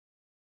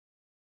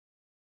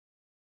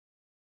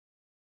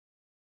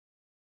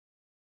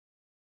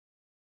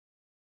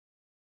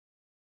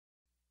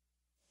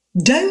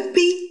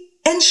Duimpie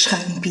en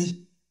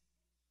Schuimpie.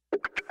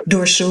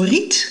 Door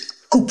Sorit,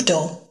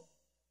 Gupto.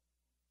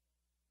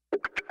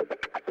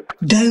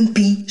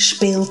 Duimpie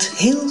speelt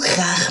heel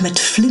graag met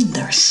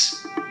vlinders.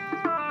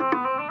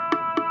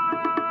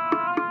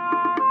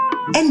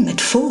 En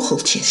met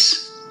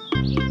vogeltjes.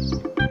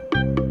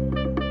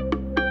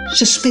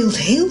 Ze speelt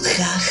heel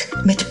graag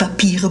met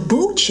papieren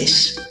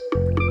bootjes.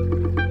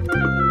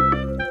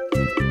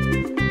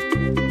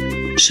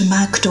 Ze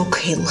maakt ook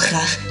heel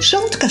graag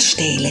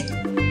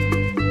zandkastelen.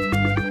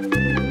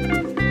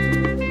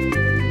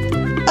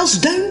 Als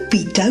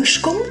Duimpie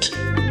thuiskomt,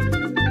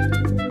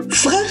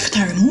 vraagt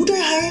haar moeder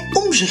haar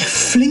om zich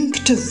flink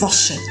te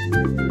wassen.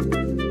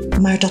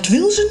 Maar dat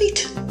wil ze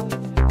niet.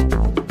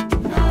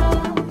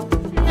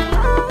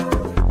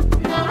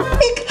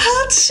 Ik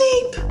haat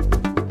zeep,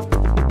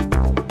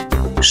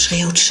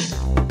 schreeuwt ze.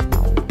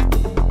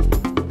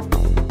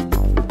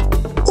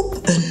 Op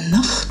een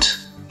nacht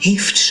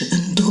heeft ze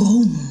een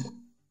droom.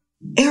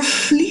 Er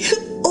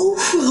vliegen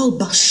overal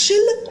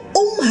bacillen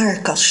om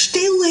haar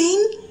kasteel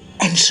heen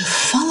en ze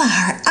vallen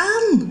haar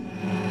aan.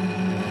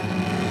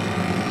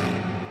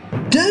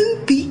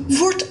 Duimpie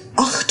wordt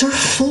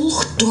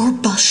achtervolgd door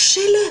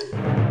bacillen.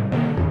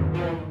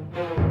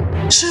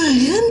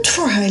 Ze rent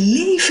voor haar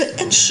leven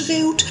en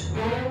schreeuwt: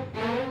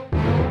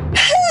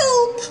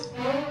 help!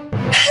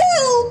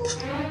 Help!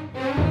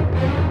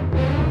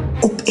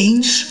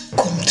 Opeens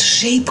komt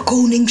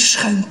zeepkoning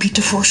Schuimpie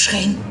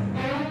tevoorschijn.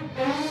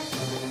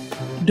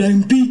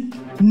 Duimpie,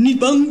 niet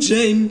bang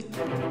zijn,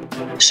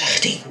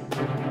 zegt hij.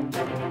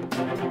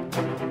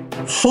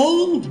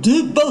 Val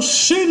de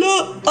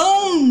bacillen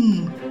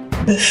aan,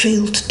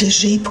 beveelt de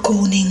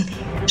zeepkoning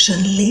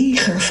zijn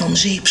leger van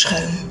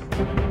zeepschuim.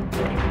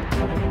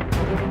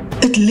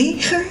 Het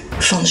leger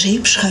van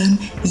zeepschuim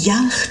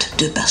jaagt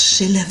de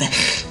bacillen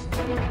weg.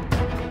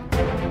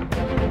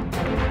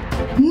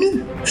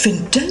 Nu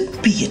vindt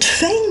Duimpie het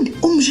fijn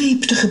om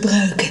zeep te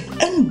gebruiken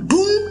en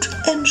boemt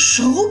en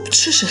schrobt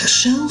ze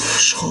zichzelf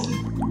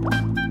schoon.